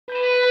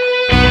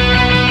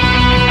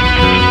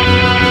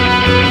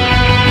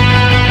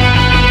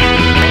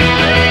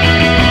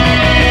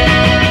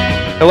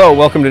Hello,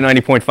 welcome to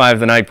 90.5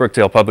 The Night,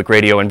 Brookdale Public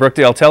Radio and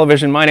Brookdale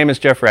Television. My name is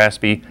Jeff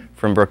Raspe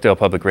from Brookdale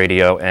Public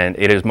Radio, and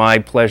it is my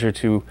pleasure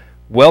to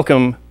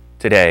welcome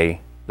today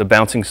the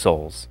Bouncing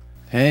Souls.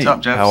 Hey. What's up,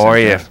 Jeff? How are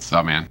you? What's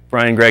up, man?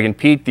 Brian, Greg, and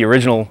Pete, the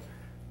original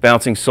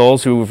Bouncing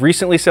Souls, who have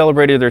recently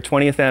celebrated their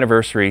 20th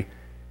anniversary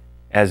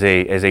as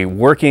a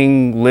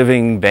working,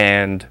 living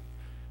band,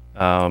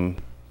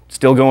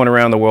 still going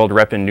around the world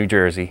repping New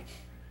Jersey.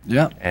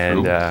 Yeah.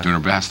 And doing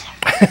our best.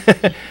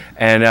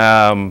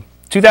 and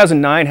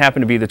 2009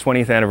 happened to be the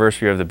 20th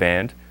anniversary of the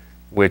band,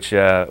 which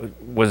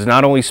was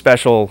not only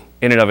special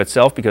in and of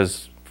itself,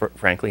 because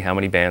frankly, how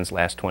many bands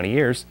last 20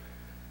 years?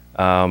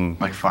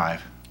 Like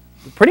 5.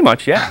 Pretty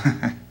much,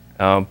 yeah.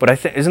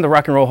 But isn't the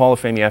Rock and Roll Hall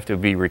of Fame, you have to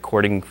be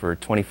recording for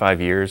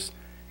 25 years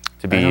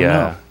to be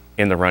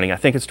in the running? I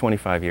think it's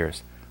 25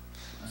 years.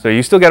 So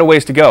you still got a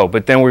ways to go,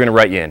 but then we're going to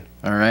write you in.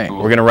 All right. Cool.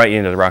 We're going to write you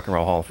into the Rock and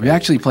Roll Hall of Fame. We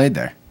actually played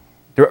there.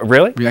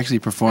 Really? We actually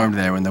performed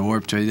there when the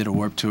Warped Tour, they did a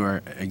Warped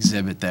Tour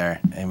exhibit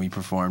there, and we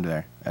performed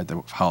there at the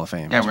Hall of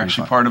Fame. Yeah, we're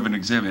actually part of an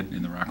exhibit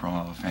in the Rock and Roll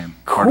Hall of Fame.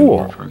 Cool. Part of the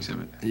Warped Tour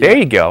exhibit. There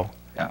you go.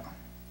 Yeah.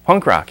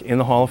 Punk rock in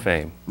the Hall of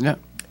Fame. Yeah.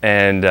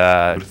 And Would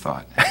have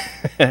thought.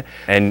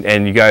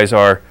 and you guys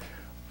are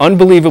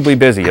unbelievably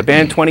busy. A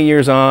band 20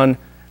 years on,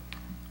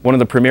 one of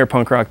the premier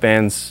punk rock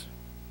bands.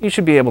 You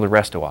should be able to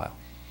rest a while.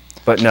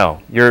 But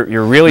no,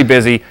 you're really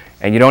busy,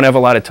 and you don't have a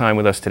lot of time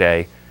with us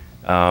today.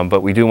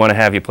 But we do want to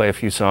have you play a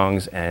few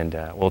songs, and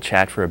we'll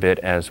chat for a bit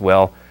as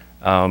well.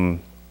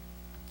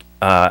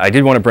 I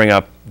did want to bring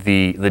up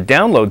the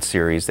download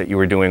series that you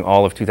were doing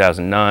all of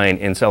 2009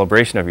 in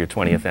celebration of your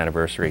 20th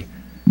anniversary,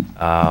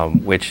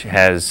 which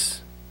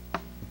has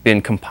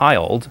been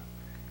compiled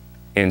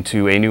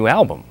into a new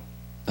album.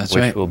 That's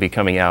which right. will be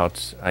coming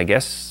out, I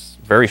guess,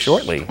 very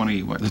shortly. The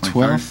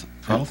 12th?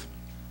 12th?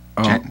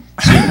 Oh.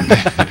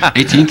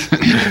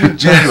 18th?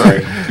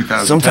 January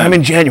 2010. Sometime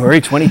in January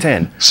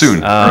 2010.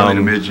 Soon, early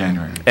to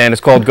mid-January. And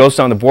it's called Ghost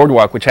on the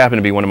Boardwalk, which happened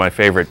to be one of my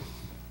favorite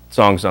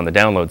songs on the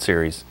download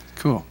series.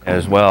 Cool.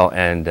 As well.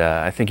 And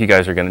I think you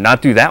guys are going to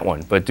not do that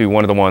one, but do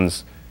one of the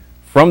ones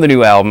from the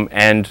new album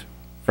and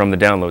from the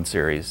download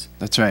series.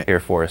 That's right. Here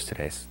for us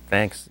today.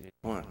 Thanks.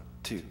 1,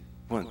 2,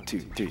 1, 2,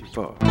 3,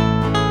 4.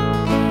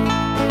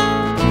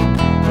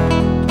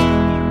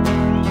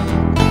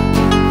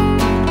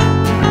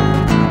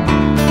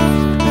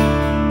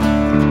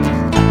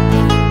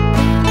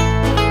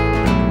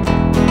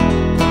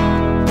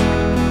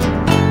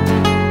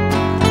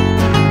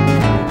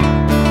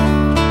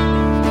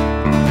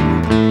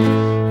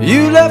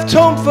 You left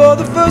home for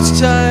the first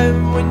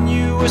time when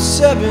you were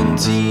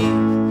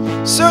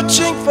 17,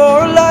 searching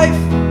for a life,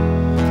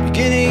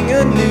 beginning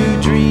a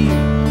new dream.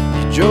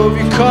 You drove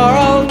your car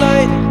all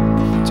night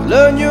to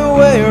learn your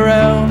way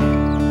around.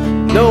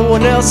 No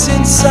one else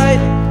in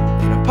sight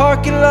in a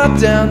parking lot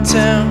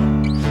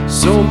downtown.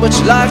 So much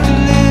life to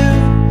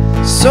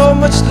live, so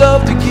much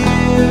love to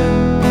give.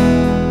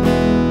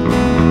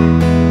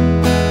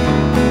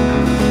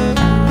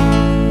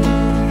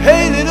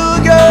 Hey little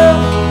girl,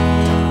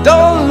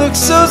 don't look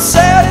so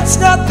sad, it's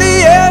not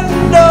the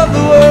end of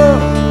the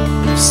world.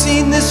 You've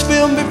seen this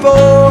film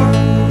before,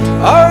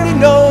 already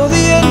know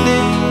the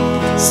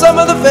ending. Some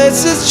of the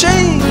faces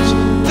change,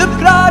 the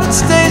plot it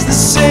stays the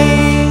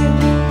same.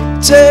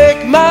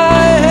 Take my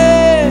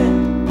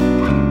hand,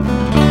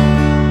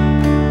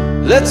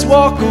 let's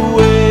walk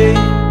away.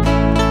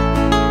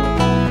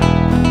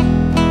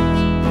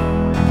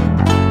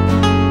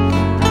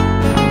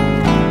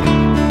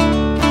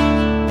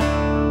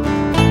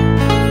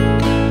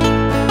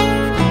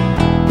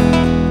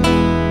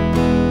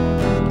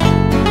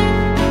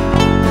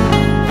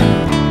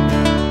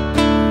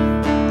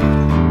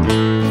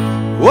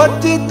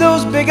 What did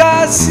those big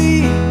eyes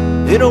see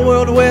in a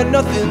world where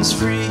nothing's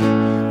free?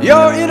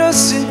 Your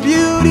innocent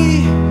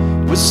beauty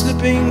was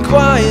slipping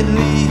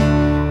quietly.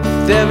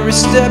 With every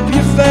step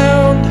you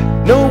found,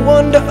 no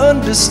one to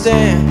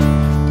understand.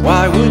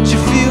 Why would you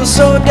feel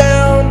so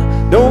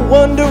down? No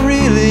one to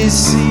really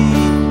see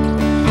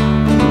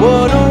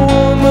what a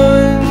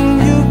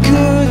woman you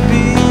could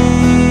be.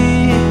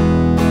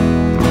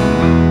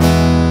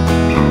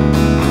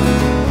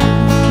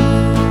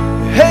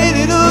 Hey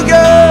little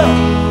girl,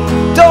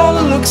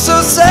 don't look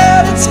so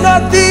sad, it's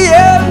not the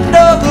end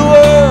of the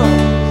world.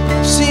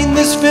 I've seen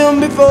this film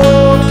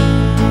before,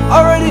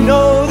 already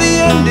know the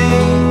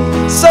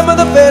ending. Some of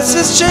the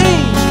faces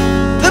change,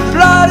 the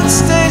plot it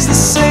stays the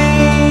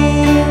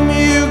same.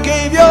 You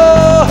gave your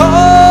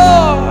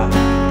heart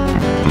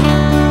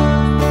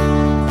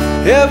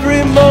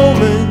every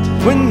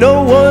moment when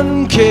no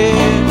one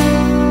cared.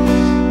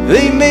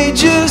 They made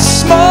you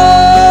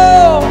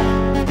small,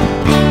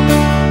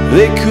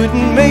 they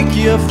couldn't make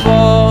you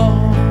fall.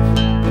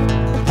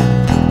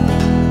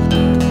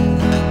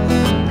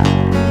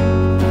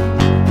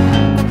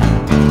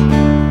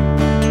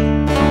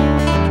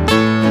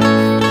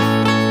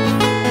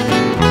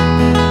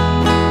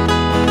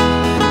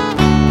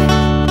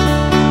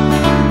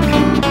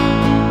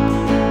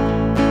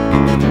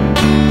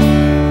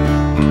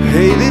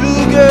 Hey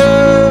little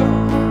girl,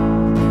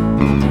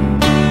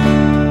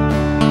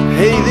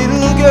 hey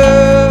little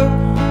girl.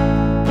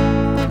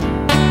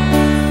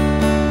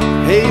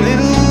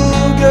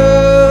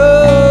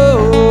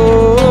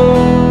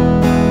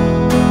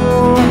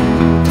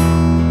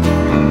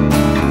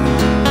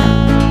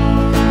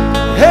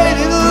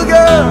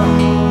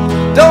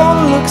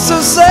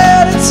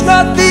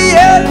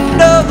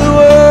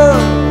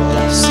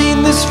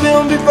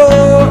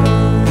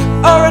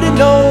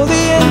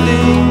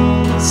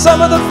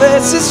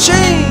 faces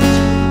change,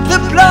 the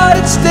plot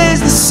it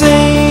stays the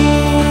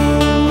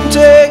same.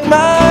 Take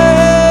my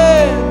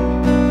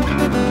hand,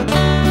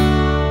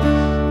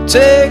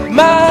 take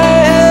my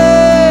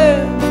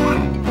hand,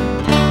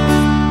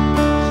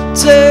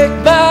 take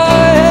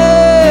my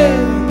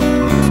hand,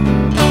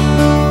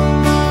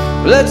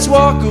 let's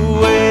walk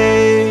away.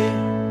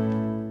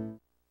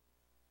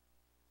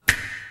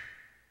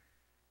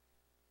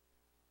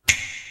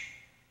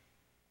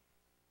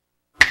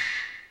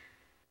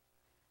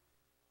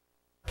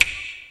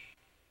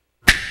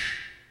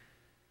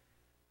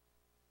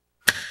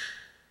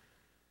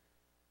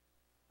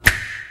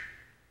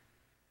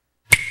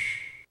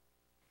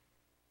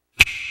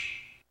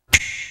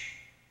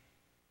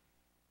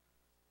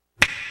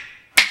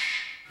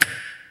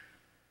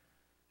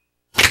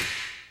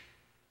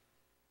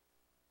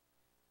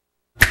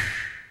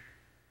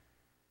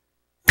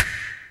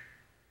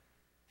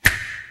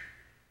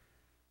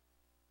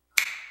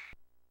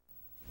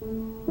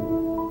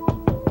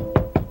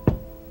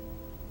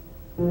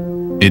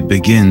 It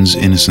begins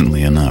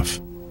innocently enough.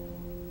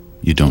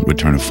 You don't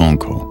return a phone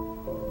call.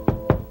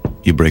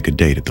 You break a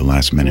date at the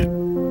last minute.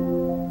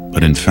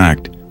 But in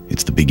fact,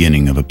 it's the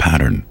beginning of a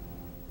pattern.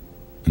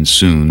 And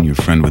soon, your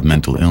friend with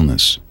mental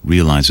illness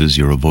realizes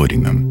you're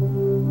avoiding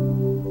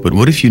them. But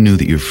what if you knew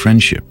that your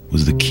friendship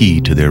was the key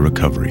to their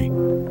recovery?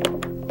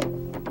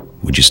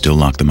 Would you still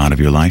lock them out of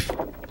your life?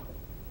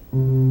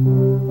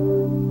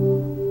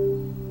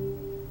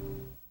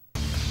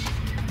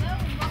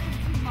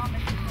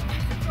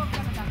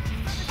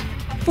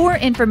 For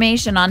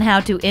information on how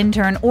to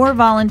intern or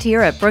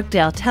volunteer at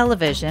Brookdale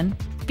Television,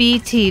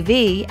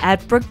 BTV at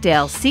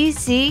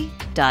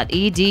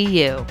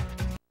brookdalecc.edu.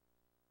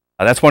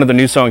 That's one of the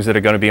new songs that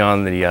are going to be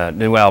on the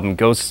new album,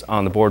 Ghosts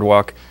on the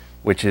Boardwalk,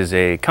 which is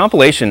a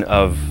compilation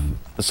of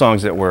the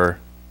songs that were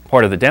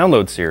part of the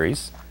download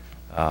series,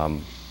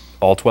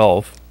 all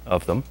 12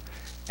 of them.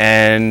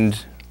 And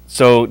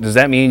so does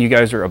that mean you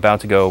guys are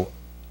about to go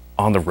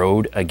on the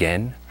road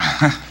again?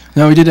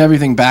 No, we did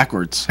everything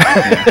backwards.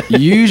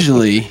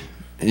 Usually,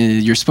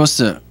 you're supposed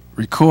to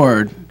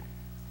record,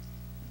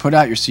 put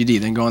out your CD,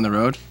 then go on the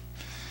road.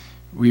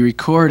 We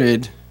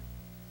recorded,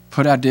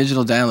 put out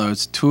digital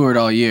downloads, toured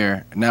all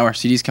year. Now our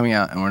CD's coming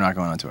out, and we're not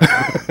going on tour.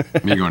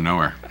 Me going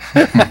nowhere.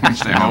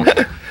 Stay home.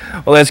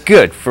 Well, that's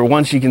good. For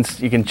once, you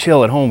can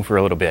chill at home for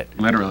a little bit.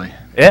 Literally.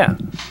 Yeah.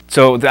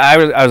 So I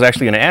was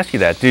actually going to ask you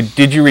that.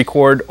 Did you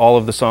record all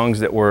of the songs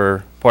that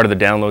were part of the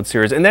download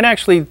series, and then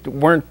actually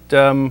weren't?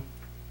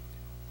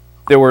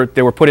 They were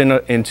put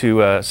into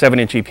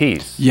 7-inch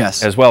EPs.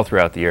 Yes. As well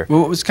throughout the year.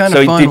 Well, what was kind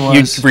of fun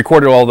was you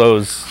recorded all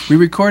those. We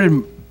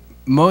recorded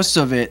most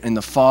of it in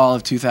the fall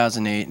of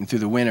 2008 and through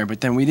the winter,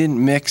 but then we didn't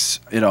mix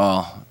it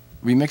all.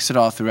 We mixed it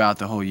all throughout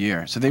the whole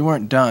year, so they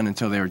weren't done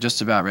until they were just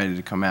about ready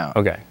to come out.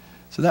 Okay.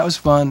 So that was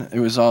fun.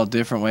 It was all a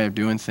different way of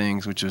doing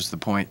things, which was the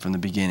point from the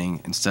beginning.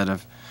 Instead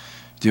of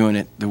doing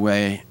it the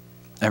way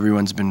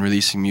everyone's been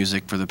releasing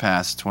music for the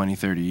past 20,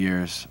 30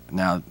 years,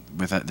 now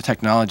with the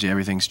technology,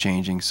 everything's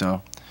changing.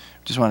 So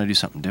just want to do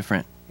something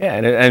different. Yeah,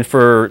 and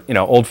for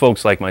old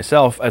folks like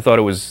myself, I thought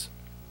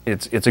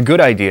it's a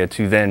good idea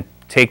to then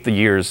take the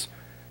year's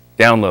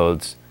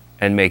downloads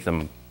and make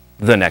them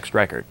the next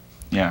record.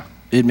 Yeah.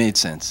 It made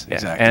sense. Yeah.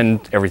 Exactly. And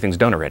everything's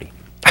done already.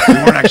 We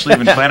weren't actually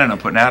even planning on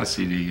putting out a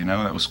CD,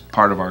 that was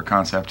part of our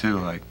concept too.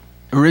 Like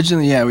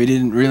originally, yeah, we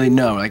didn't really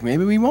know. Like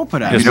maybe we won't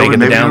put out. Just maybe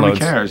making the nobody downloads.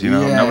 cares.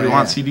 Nobody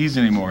wants CDs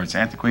anymore. It's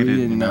antiquated.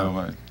 We didn't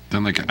know.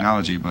 Then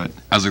Technology, but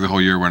as the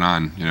whole year went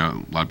on, a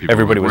lot of people.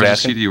 Everybody were was like, where's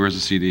asking? the CD? Where's the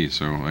CD?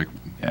 So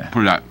Yeah.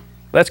 put it out.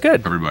 That's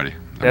good. Everybody.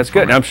 That's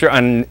good. And I'm sure,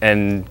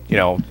 and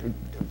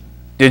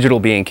digital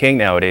being king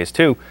nowadays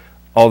too.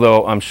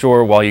 Although I'm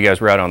sure while you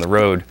guys were out on the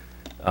road,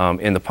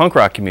 in the punk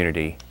rock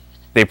community,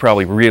 they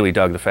probably really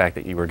dug the fact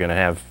that you were going to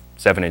have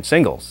 7-inch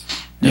singles.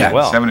 Yeah, as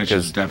well, 7-inch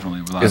is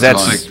definitely. Because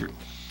that's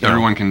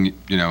everyone can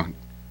can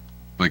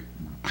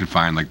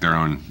find their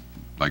own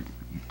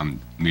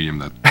medium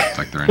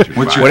that's their into.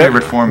 What's your whatever,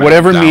 favorite format?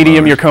 whatever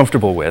medium Download. you're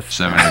comfortable with.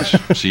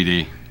 7-inch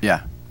CD.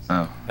 Yeah.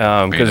 Oh.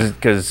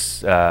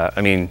 Because I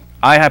mean,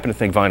 I happen to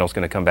think vinyl's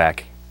going to come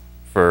back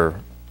for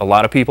a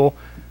lot of people,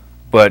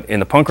 but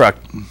in the punk rock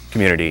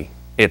community,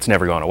 it's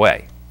never gone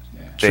away.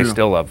 They True.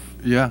 still love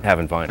Yeah.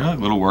 having vinyl. They're like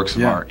little works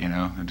of Yeah. art,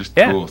 They're just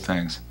Yeah. cool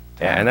things.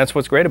 Yeah, and that's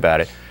what's great about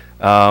it.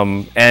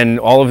 And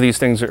all of these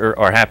things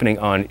are happening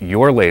on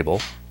your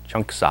label,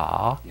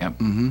 Chunksaw,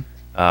 Yep.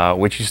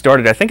 which you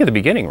started, I think, at the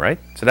beginning, right?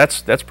 So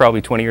that's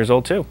probably 20 years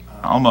old too.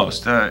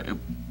 Almost.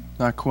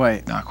 Not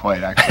quite. Not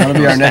quite, actually.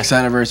 That'll be our next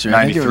anniversary.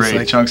 I think it was 93.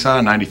 like Chunks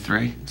on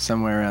 93.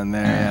 somewhere around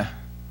there. Yeah.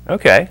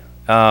 Okay,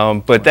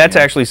 but that's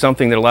actually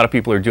something that a lot of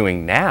people are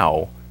doing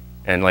now,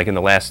 and like in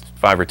the last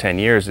 5 or 10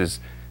 years, is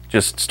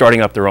just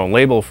starting up their own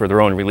label for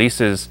their own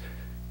releases,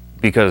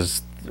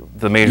 because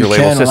the major You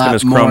label can a system lot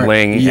is more-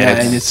 crumbling. Yeah, and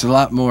and it's a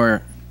lot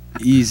more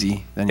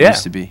easy than it Yeah.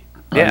 used to be.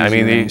 yeah, I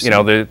mean,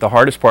 the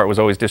hardest part was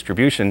always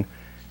distribution,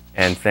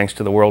 and thanks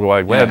to the World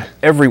Wide Web, Yeah.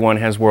 everyone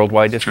has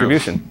worldwide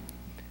distribution.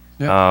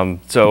 Yeah.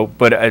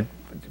 But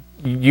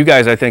you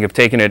guys, I think, have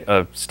taken it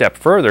a step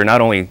further,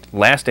 not only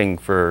lasting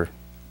for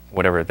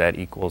whatever that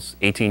equals,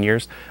 18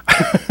 years.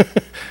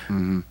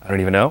 I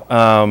don't even know.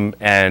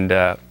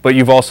 But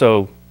you've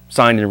also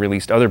signed and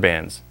released other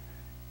bands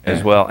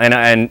as well.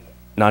 And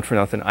not for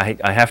nothing,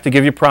 I have to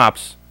give you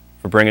props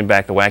for bringing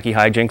back the Wacky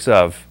Hijinks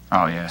of.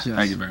 Oh, yeah. Yes.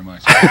 Thank you very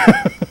much.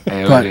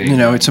 But, you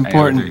know, it's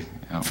important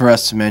AOD. for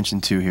us to mention,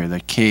 too, here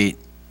that Kate,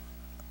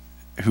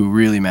 who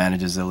really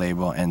manages the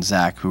label, and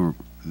Zach, who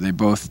they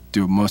both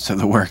do most of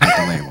the work at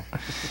the label.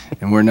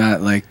 And we're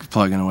not, like,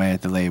 plugging away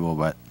at the label,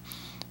 but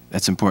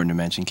that's important to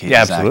mention Kate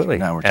and Zach. Absolutely.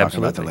 Now we're talking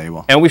about the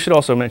label. And we should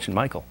also mention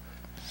Michael.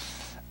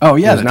 Oh,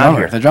 yeah, Who's not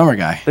here. the drummer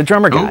guy. The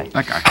drummer Oh, guy.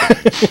 that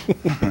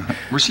guy.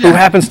 Where's he Who at?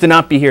 happens to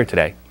not be here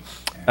today.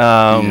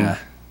 Yeah.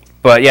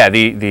 But yeah,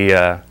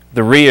 the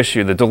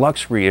reissue, the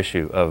deluxe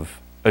reissue of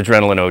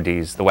Adrenaline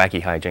OD's The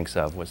Wacky Hijinks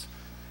of was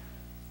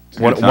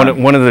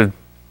one of the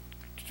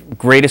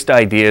greatest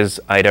ideas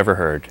I'd ever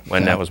heard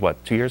when that was,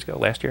 what, 2 years ago,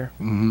 last year?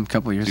 A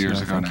couple of years 2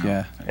 years ago, I ago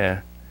think,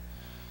 now.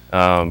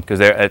 yeah. Because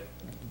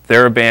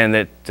they're a band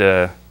that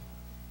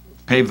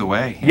Paved the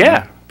way.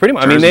 yeah, pretty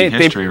much. I mean, Jersey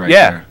they history right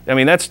yeah. there. I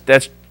mean, that's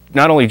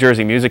not only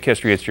Jersey music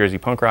history, it's Jersey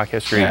punk rock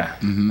history. Yeah.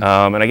 And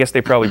I guess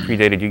they probably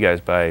predated you guys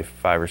by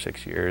 5 or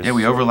 6 years. Yeah,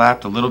 we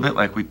overlapped a little bit.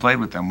 Like, we played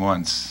with them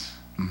once.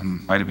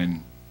 Might have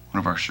been one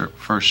of our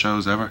first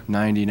shows ever.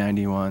 90,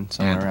 91,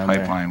 somewhere And the around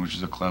Pipeline, which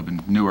is a club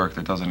in Newark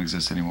that doesn't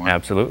exist anymore.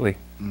 Absolutely.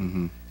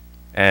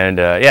 And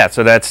yeah,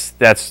 so that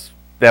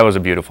was a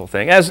beautiful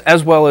thing,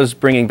 as well as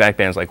bringing back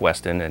bands like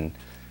Weston and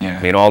Yeah.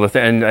 I mean all the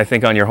and I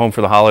think on your Home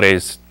for the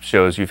Holidays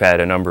shows you've had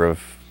a number of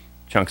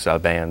chunks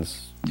out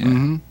bands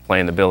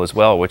playing the bill as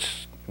well,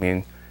 which I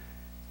mean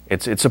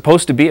it's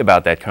supposed to be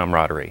about that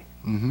camaraderie.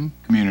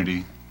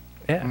 Community.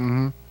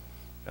 Yeah.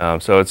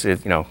 So it's you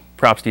know,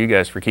 props to you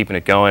guys for keeping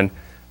it going.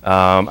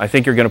 I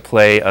think you're going to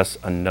play us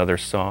another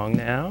song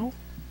now.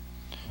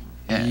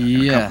 Yeah.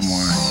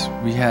 Yes.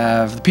 We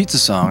have the Pizza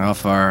Song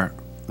off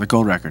the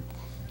gold record.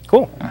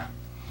 Cool.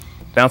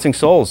 Bouncing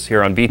Souls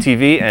here on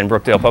BTV and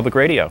Brookdale Public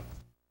Radio.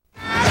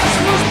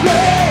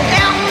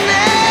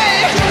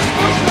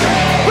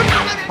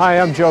 Hi,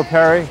 I'm Joe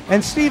Perry.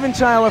 And Steven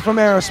Tyler from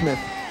Aerosmith,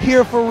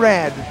 here for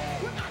RAD.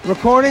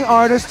 Recording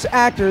artists,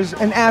 actors,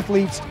 and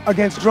athletes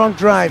against drunk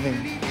driving.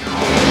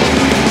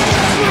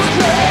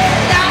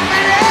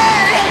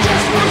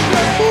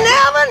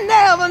 Never,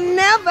 never,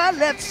 never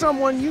let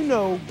someone you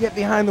know get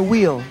behind the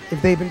wheel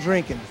if they've been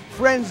drinking.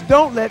 Friends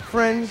don't let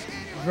friends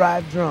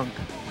drive drunk.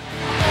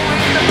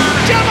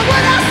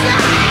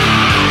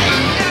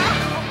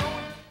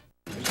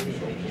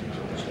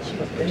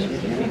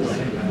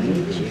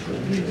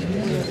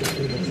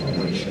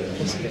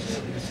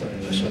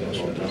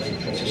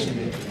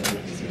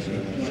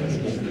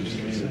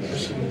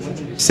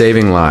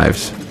 Saving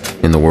lives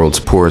in the world's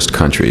poorest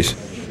countries.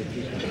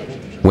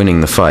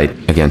 Winning the fight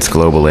against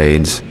global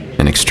AIDS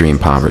and extreme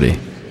poverty.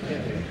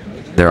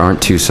 There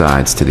aren't two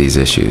sides to these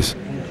issues.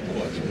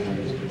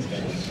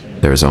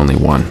 There is only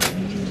one.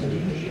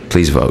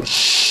 Please vote.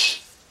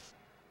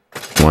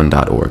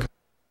 One.org.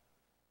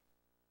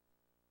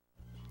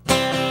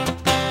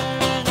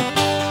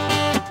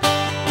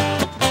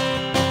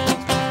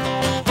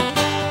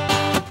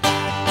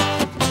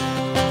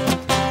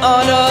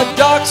 On a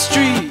dark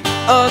street,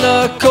 on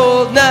a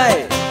cold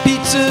night,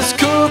 pizza's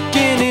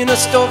cooking in a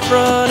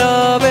storefront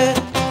oven.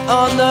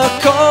 On the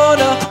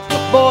corner,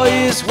 a boy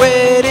is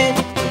waiting.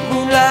 The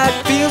moonlight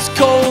feels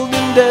cold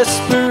and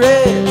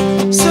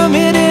desperate. Some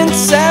hidden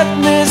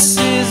sadness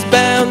is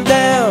bound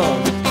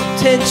down.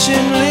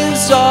 Tension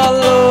lives all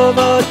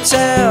over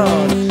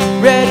town.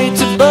 Ready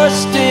to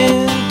burst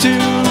into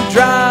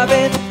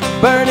driving,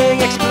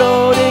 burning,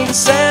 exploding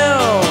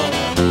sound.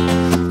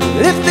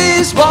 If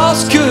these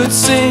walls could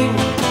sing,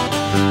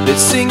 they'd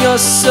sing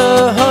us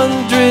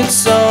 100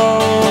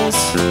 songs.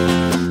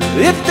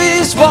 If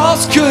these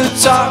walls could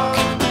talk,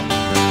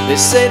 they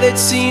say they'd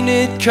seen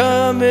it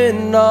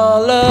coming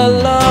all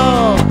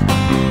along.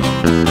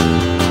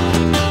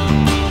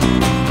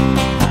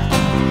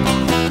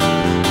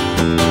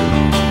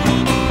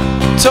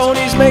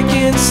 Tony's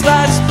making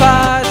slice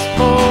pies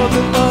for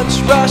the lunch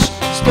rush,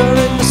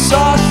 stirring the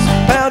sauce,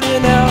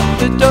 pounding out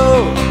the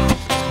dough.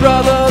 His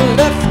brother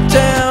left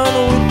town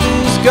with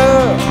his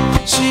girl,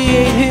 she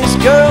ain't his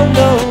girl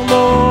no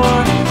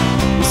more.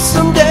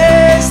 Some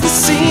days they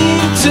seem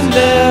to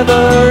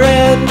never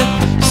end,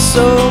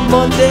 so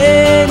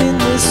mundane in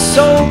this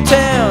old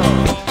town.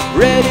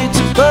 Ready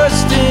to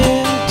burst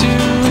into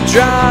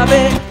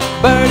driving,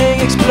 burning,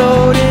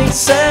 exploding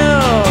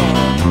sound.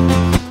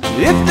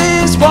 If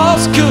these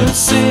walls could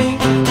sing,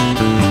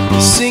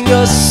 sing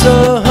us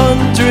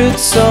 100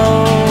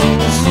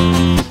 songs.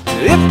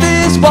 If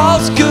these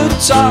walls could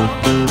talk,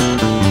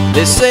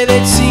 they say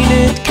they'd seen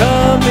it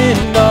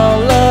coming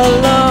all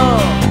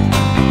along.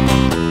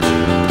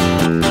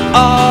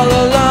 All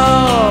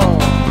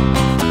along.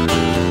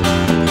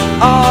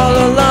 All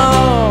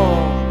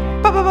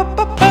along.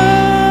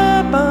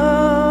 Ba-ba-ba-ba-ba-ba.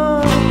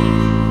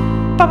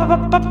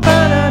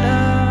 Ba-ba-ba-ba-ba-da-da.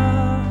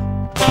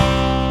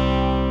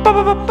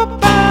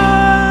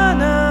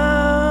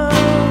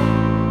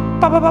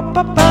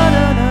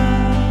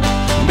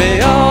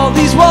 May all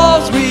these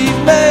walls we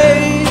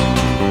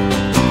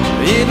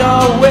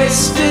our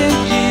wasted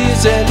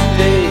years and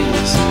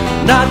days,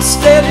 not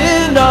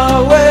standing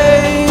our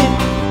way,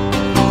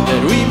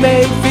 and we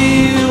may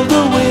feel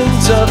the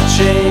winds of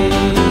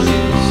change,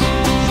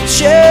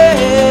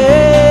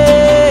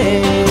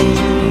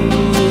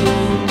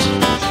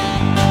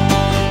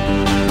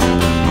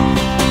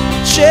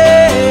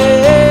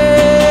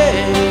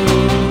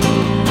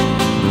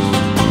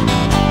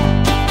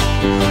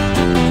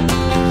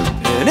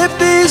 and if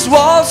these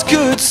walls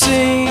could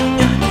sing,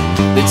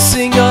 they'd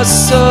sing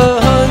us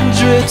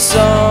 100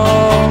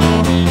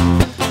 songs.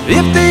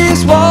 If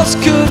these walls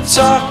could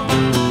talk,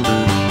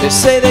 they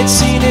say they'd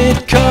seen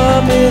it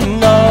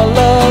coming all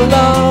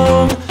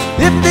along.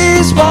 If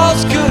these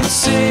walls could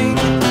sing,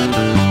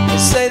 they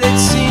say they'd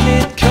seen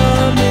it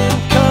coming,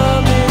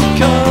 coming,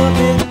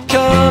 coming,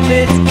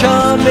 coming,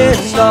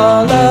 coming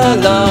all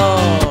along.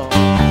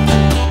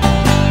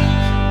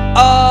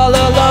 All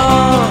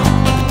along.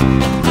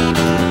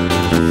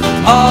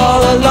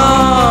 All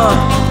along.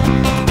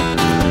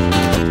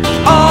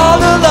 All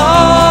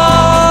along.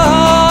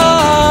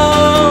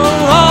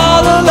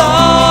 All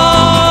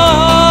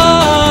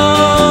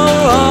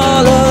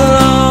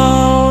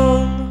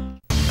along.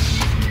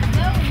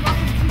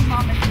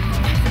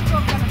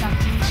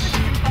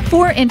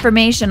 For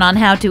information on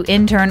how to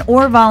intern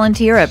or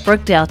volunteer at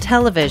Brookdale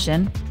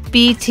Television,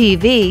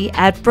 BTV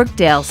at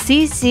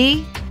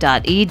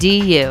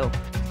brookdalecc.edu.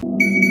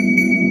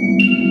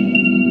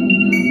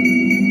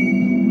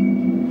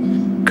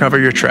 Cover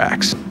your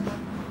tracks.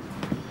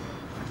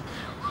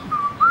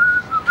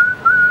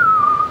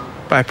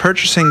 By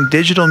purchasing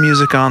digital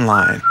music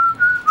online,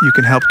 you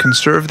can help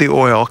conserve the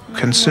oil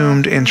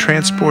consumed in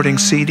transporting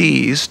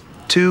CDs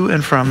to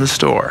and from the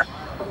store.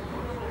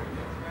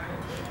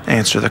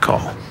 Answer the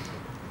call.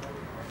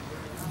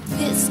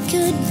 This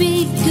could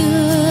be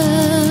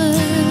good.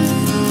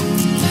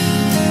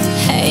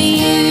 Hey,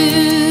 you.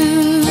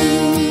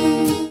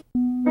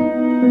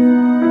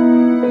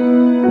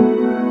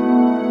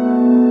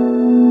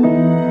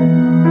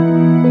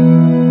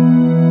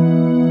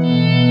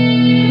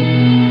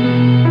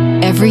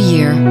 Every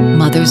year,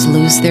 mothers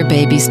lose their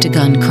babies to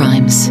gun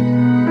crimes.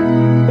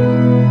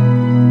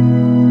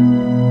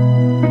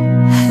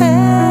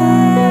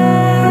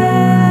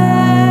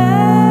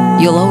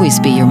 You'll always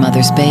be your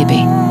mother's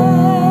baby.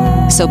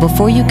 So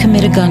before you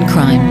commit a gun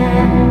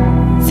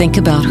crime, think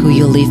about who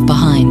you'll leave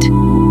behind.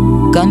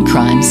 Gun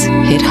crimes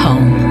hit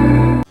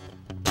home.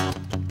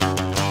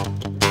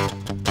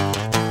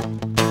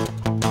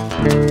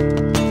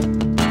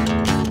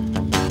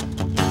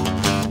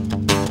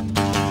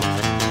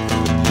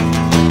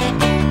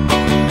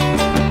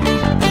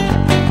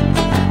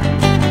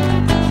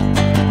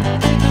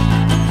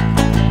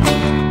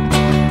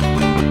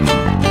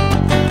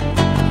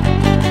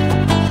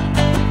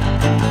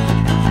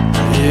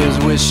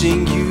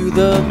 Wishing you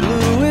the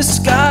bluest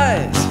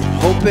skies,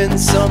 hoping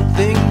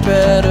something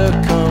better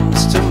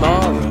comes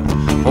tomorrow,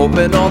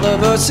 hoping all the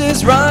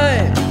verses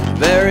rhyme,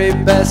 very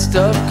best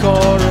of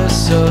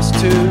choruses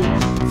to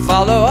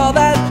follow all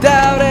that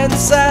doubt and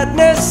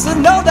sadness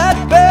and know that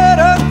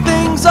better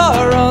things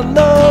are on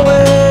the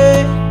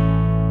way.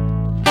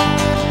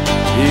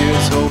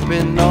 Here's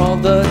hoping all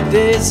the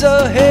days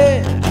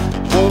ahead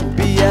won't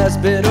be as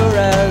bitter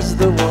as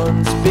the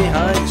ones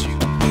behind you.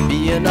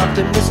 Be an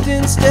optimist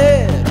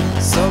instead.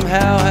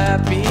 Somehow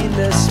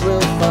happiness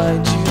will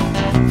find you.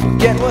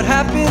 Forget what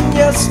happened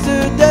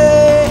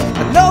yesterday.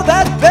 I know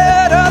that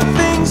better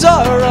things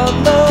are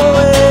on the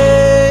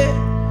way.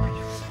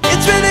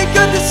 It's really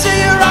good to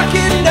see you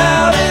rocking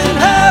out and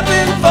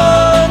having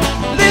fun,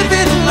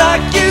 living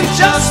like you've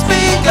just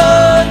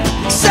begun.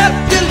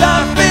 Accept your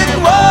life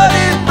and what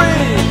it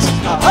brings.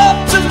 I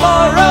hope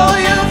tomorrow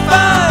you'll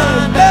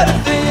find better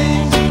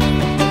things.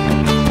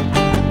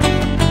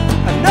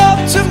 I know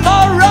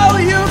tomorrow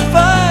you'll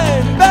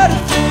find better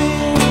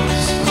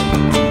things.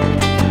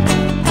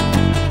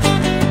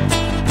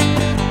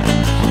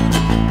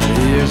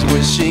 Here's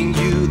wishing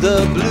you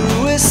the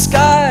bluest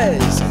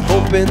skies,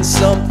 hoping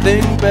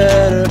something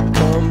better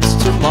comes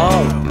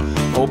tomorrow,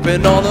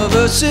 hoping all the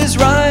verses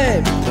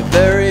rhyme, the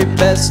very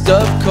best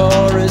of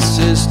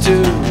choruses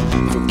too.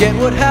 Forget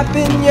what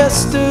happened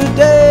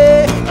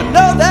yesterday. I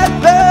know that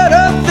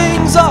better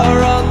things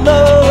are on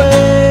the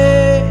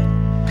way.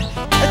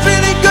 It's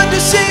really good to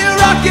see you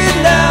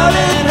rocking out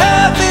and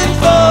having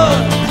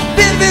fun,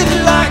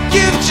 living like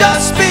you've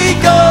just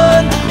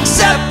begun.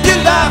 Accept your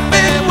life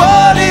and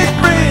what it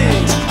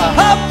brings. I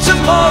hope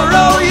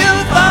tomorrow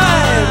you'll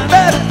find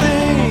better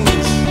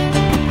things.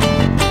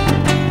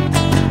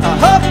 I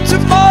hope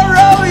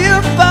tomorrow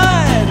you'll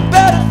find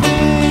better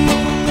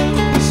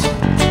things.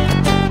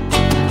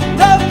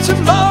 No,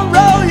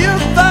 tomorrow you'll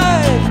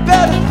find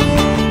better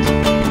things.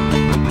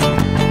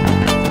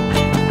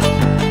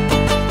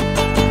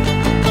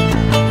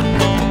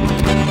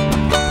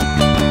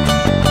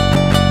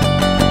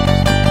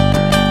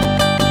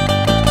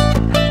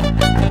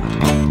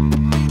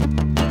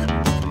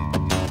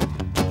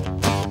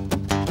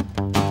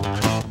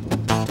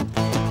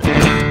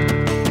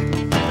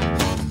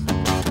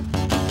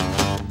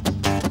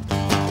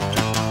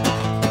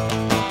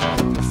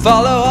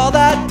 Follow all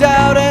that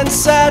doubt and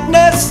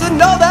sadness and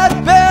know that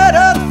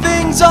better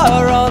things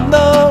are on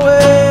the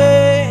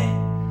way.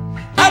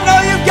 I know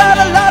you've got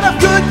a lot of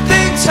good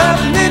things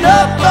happening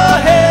up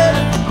ahead.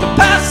 The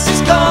past is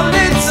gone,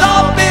 it's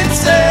all been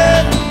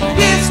said.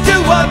 Here's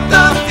to what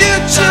the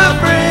future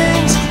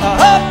brings. I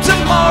hope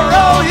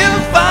tomorrow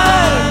you'll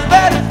find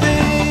better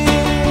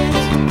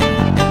things.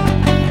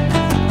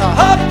 I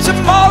hope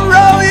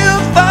tomorrow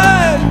you'll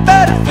find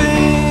better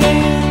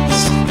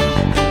things.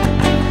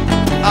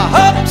 I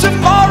hope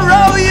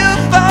tomorrow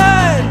you'll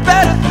find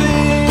better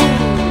things.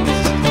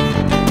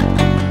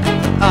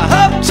 I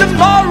hope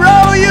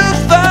tomorrow you'll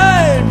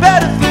find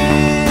better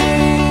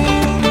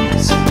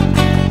things.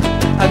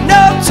 I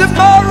know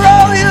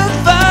tomorrow you'll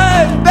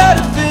find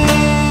better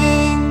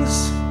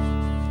things.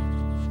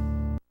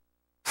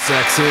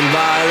 Sex and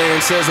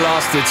violence has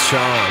lost its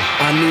charm.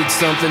 I need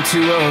something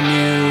to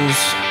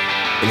amuse.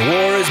 And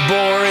war is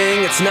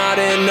boring, it's not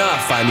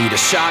enough. I need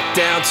a shock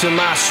down to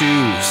my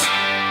shoes.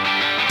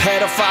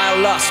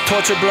 Pedophile lust,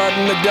 torture, blood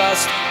in the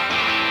dust.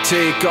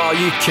 Take all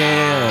you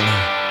can.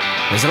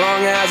 As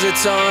long as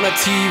it's on a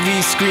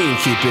TV screen,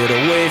 keep it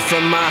away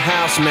from my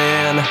house,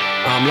 man.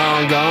 I'm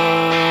long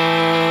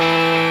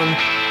gone.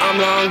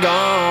 I'm long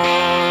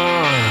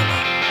gone.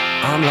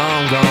 I'm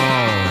long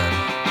gone.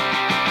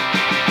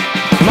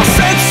 My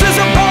senses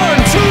are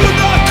burned to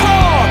the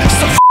core.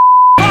 So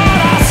but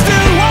I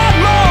still want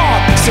more.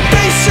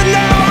 Sedation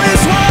now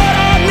is what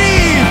I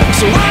need,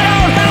 so I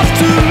don't have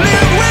to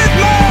live with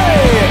me.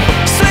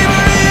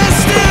 Slavery is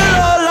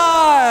still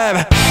alive.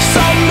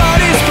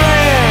 Somebody's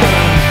plan.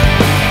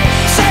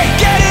 Take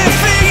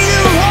anything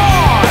you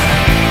want.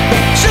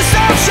 Just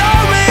don't show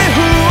me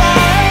who I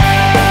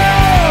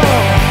am.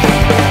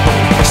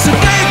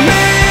 Sedate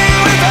me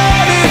with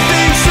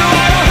anything so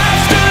I don't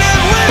have to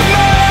live with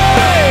me.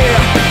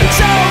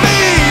 Tell me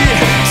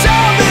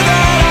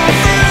that I'm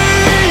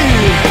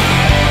free.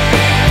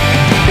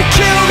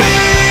 Kill me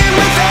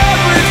with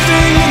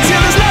everything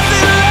until there's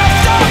nothing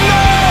left of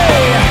me.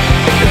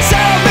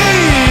 Tell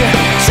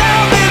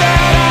me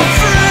that I'm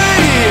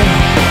free.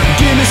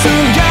 Give me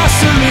some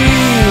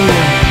gasoline.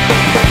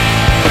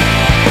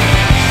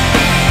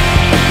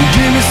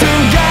 Give me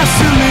some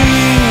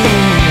gasoline.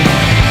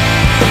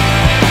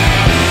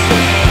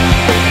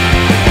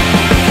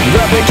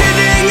 The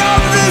beginning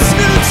of this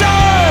new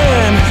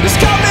time is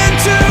coming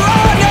to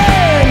an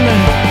end.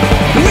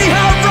 We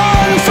have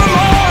run from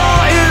all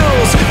our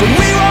ills, but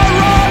we won't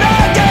run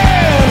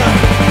again.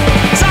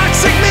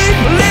 Toxic me,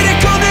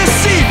 political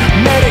deceit,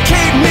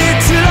 medicate me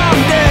till I'm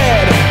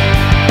dead.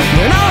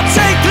 And I'll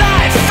take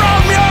life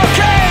from your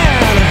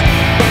can.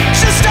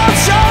 Just don't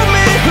show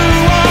me who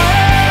I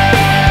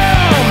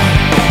am.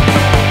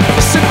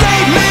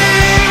 Sedate me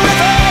with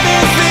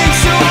anything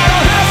so I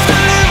don't have to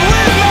live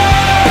with me.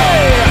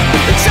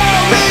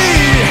 Tell me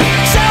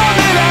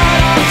that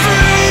I'm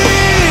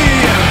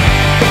free.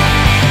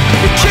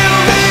 Kill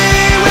me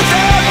with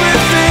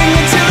everything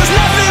until there's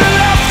nothing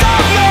left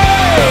of me.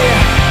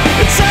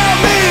 Tell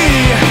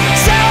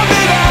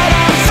me that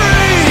I'm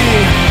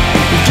free.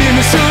 Give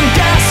me some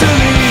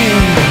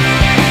gasoline.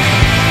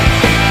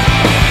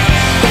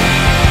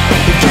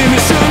 Give me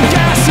some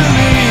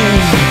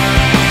gasoline.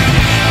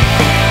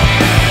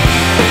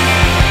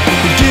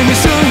 Give me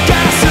some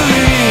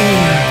gasoline.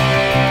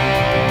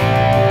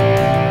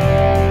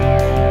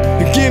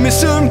 Give me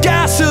some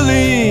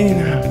gasoline.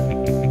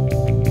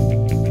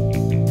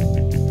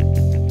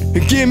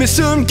 Give me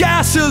some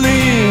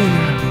gasoline.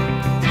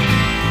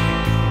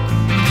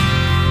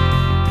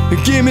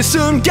 Give me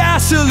some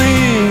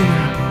gasoline.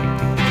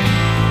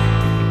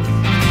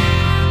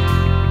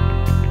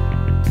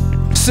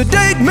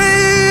 Sedate me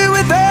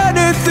with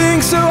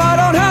anything so I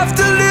don't have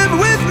to live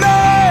with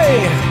me.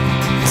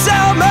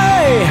 Tell me